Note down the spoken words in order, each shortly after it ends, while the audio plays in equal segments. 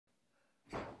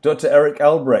Dr. Eric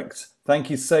Albrecht, thank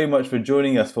you so much for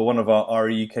joining us for one of our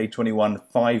REUK 21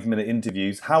 5-minute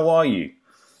interviews. How are you?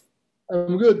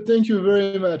 I'm good. Thank you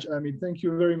very much, Amit. Thank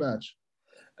you very much.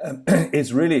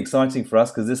 It's really exciting for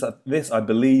us because this, I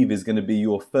believe, is going to be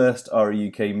your first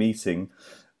REUK meeting.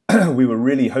 We were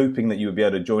really hoping that you would be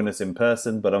able to join us in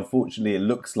person, but unfortunately, it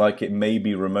looks like it may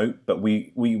be remote. But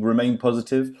we remain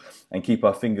positive and keep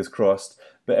our fingers crossed.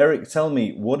 But Eric, tell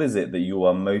me, what is it that you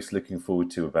are most looking forward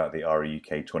to about the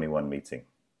REUK 21 meeting?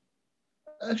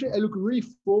 Actually, I look really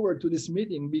forward to this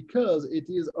meeting because it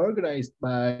is organized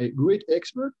by great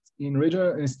experts in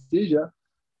regional anesthesia.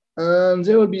 And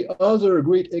there will be other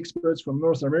great experts from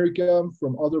North America,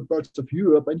 from other parts of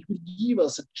Europe, and it will give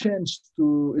us a chance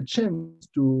to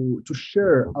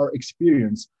share our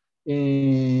experience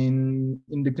in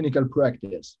the clinical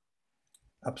practice.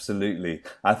 Absolutely.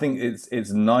 I think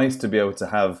it's nice to be able to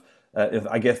have.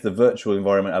 I guess the virtual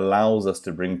environment allows us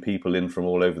to bring people in from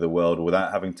all over the world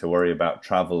without having to worry about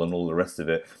travel and all the rest of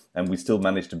it, and we still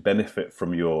manage to benefit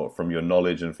from your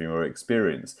knowledge and from your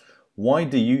experience. Why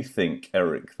do you think,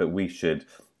 Eric, that we should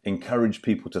encourage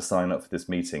people to sign up for this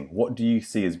meeting? What do you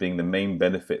see as being the main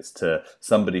benefits to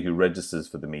somebody who registers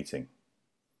for the meeting?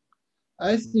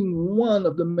 I think one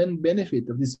of the main benefits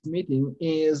of this meeting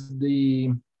is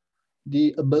the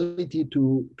ability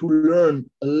to learn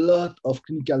a lot of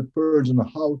clinical pearls on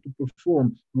how to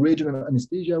perform regional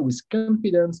anesthesia with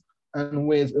confidence and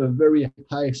with a very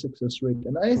high success rate.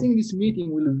 And I think this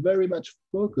meeting will very much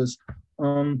focus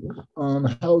on,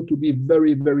 on how to be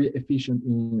very, very efficient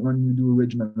when you do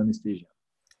regional anesthesia.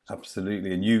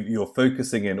 Absolutely. And you're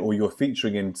focusing in, or you're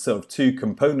featuring in sort of two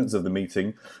components of the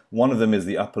meeting. One of them is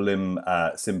the upper limb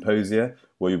symposia,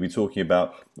 where you'll be talking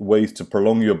about ways to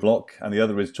prolong your block. And the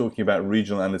other is talking about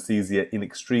regional anesthesia in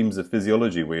extremes of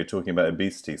physiology, where you're talking about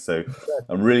obesity. So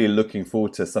I'm really looking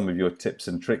forward to some of your tips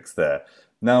and tricks there.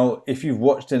 Now, if you've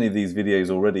watched any of these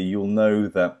videos already, you'll know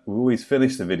that we always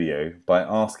finish the video by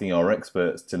asking our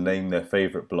experts to name their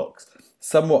favorite blocks.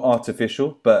 Somewhat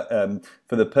artificial, but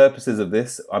for the purposes of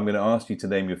this, I'm going to ask you to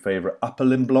name your favorite upper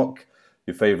limb block,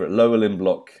 your favorite lower limb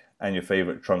block, and your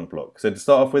favorite trunk block. So to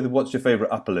start off with, what's your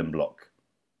favorite upper limb block?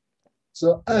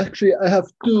 So actually, I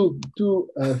have two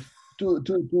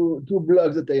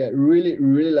blogs that I really,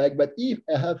 really like. But if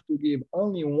I have to give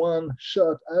only one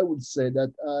shot, I would say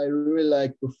that I really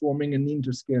like performing an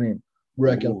interscalene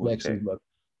brachial Oh, plexus okay. block.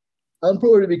 And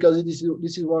probably because this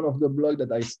is one of the blogs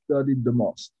that I studied the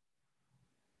most.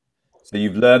 So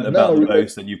you've learned Now, about the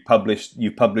most, and you've published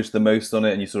the most on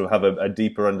it, and you sort of have a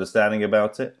deeper understanding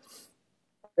about it.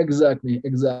 exactly,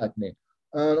 exactly.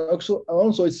 And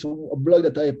also it's a blog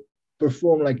that I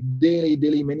perform like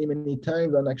daily, many, many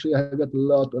times. And actually, I got a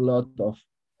lot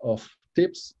of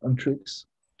tips and tricks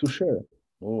to share.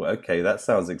 Oh, okay, that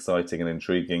sounds exciting and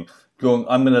intriguing. Go on,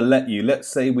 I'm going to let you. Let's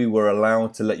say we were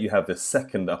allowed to let you have the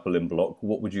second upper limb block.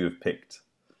 What would you have picked?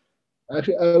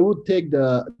 Actually, I would take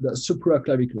the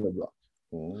supraclavicular block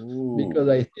because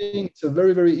Oh, I think it's a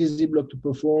very, very easy block to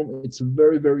perform. It's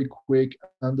very, very quick,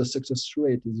 and the success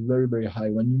rate is very, very high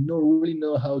when you really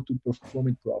know how to perform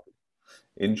it properly.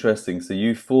 interesting. So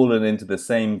you've fallen into the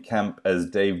same camp as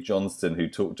Dave Johnston, who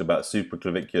talked about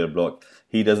supraclavicular block.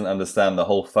 He doesn't understand the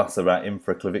whole fuss about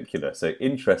infraclavicular. So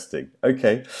interesting.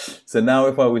 Okay. So now,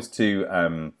 if I was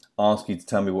to ask you to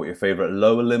tell me what your favorite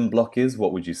lower limb block is,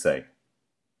 what would you say?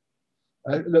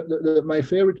 My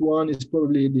favorite one is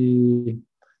probably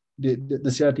the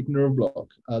sciatic nerve block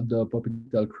at the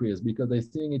popliteal crease because I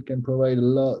think it can provide a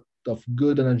lot of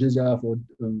good analgesia for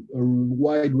a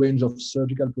wide range of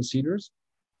surgical procedures.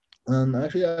 And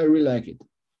actually, I really like it.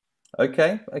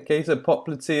 Okay, okay. So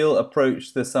popliteal approach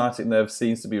to the sciatic nerve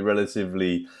seems to be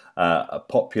relatively a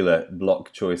popular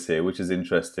block choice here, which is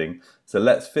interesting. So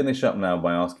let's finish up now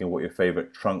by asking what your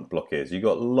favorite trunk block is. You've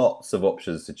got lots of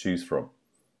options to choose from.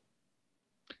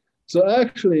 So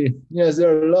actually, yes,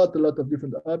 there are a lot of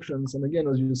different options. And again,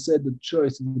 as you said, the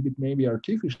choice is a bit maybe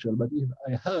artificial. But if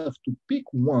I have to pick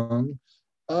one,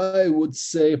 I would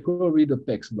say probably the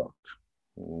PEX block.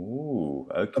 Ooh,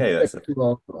 A okay. That's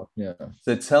pectoral block, yeah.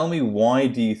 So tell me, why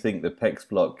do you think the PEX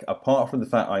block, apart from the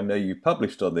fact I know you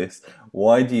published on this,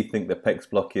 why do you think the PEX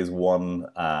block is one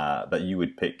that you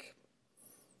would pick?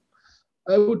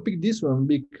 I would pick this one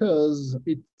because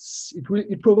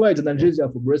it provides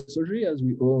analgesia for breast surgery, as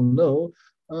we all know,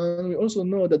 and we also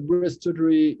know that breast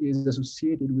surgery is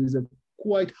associated with a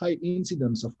quite high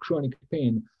incidence of chronic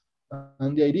pain.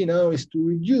 And the idea now is to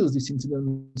reduce this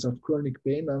incidence of chronic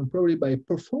pain, and probably by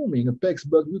performing a PEX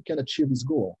block, we can achieve this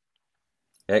goal.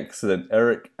 Excellent.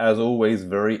 Eric, as always,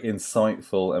 very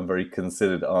insightful and very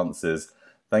considered answers.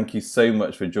 Thank you so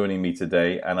much for joining me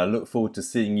today, and I look forward to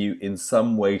seeing you in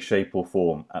some way, shape, or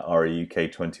form at REUK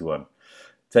 21.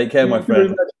 Take care, my Thank you very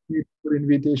friend. much for the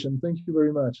invitation. Thank you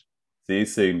very much. See you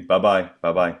soon. Bye bye.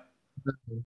 Bye bye.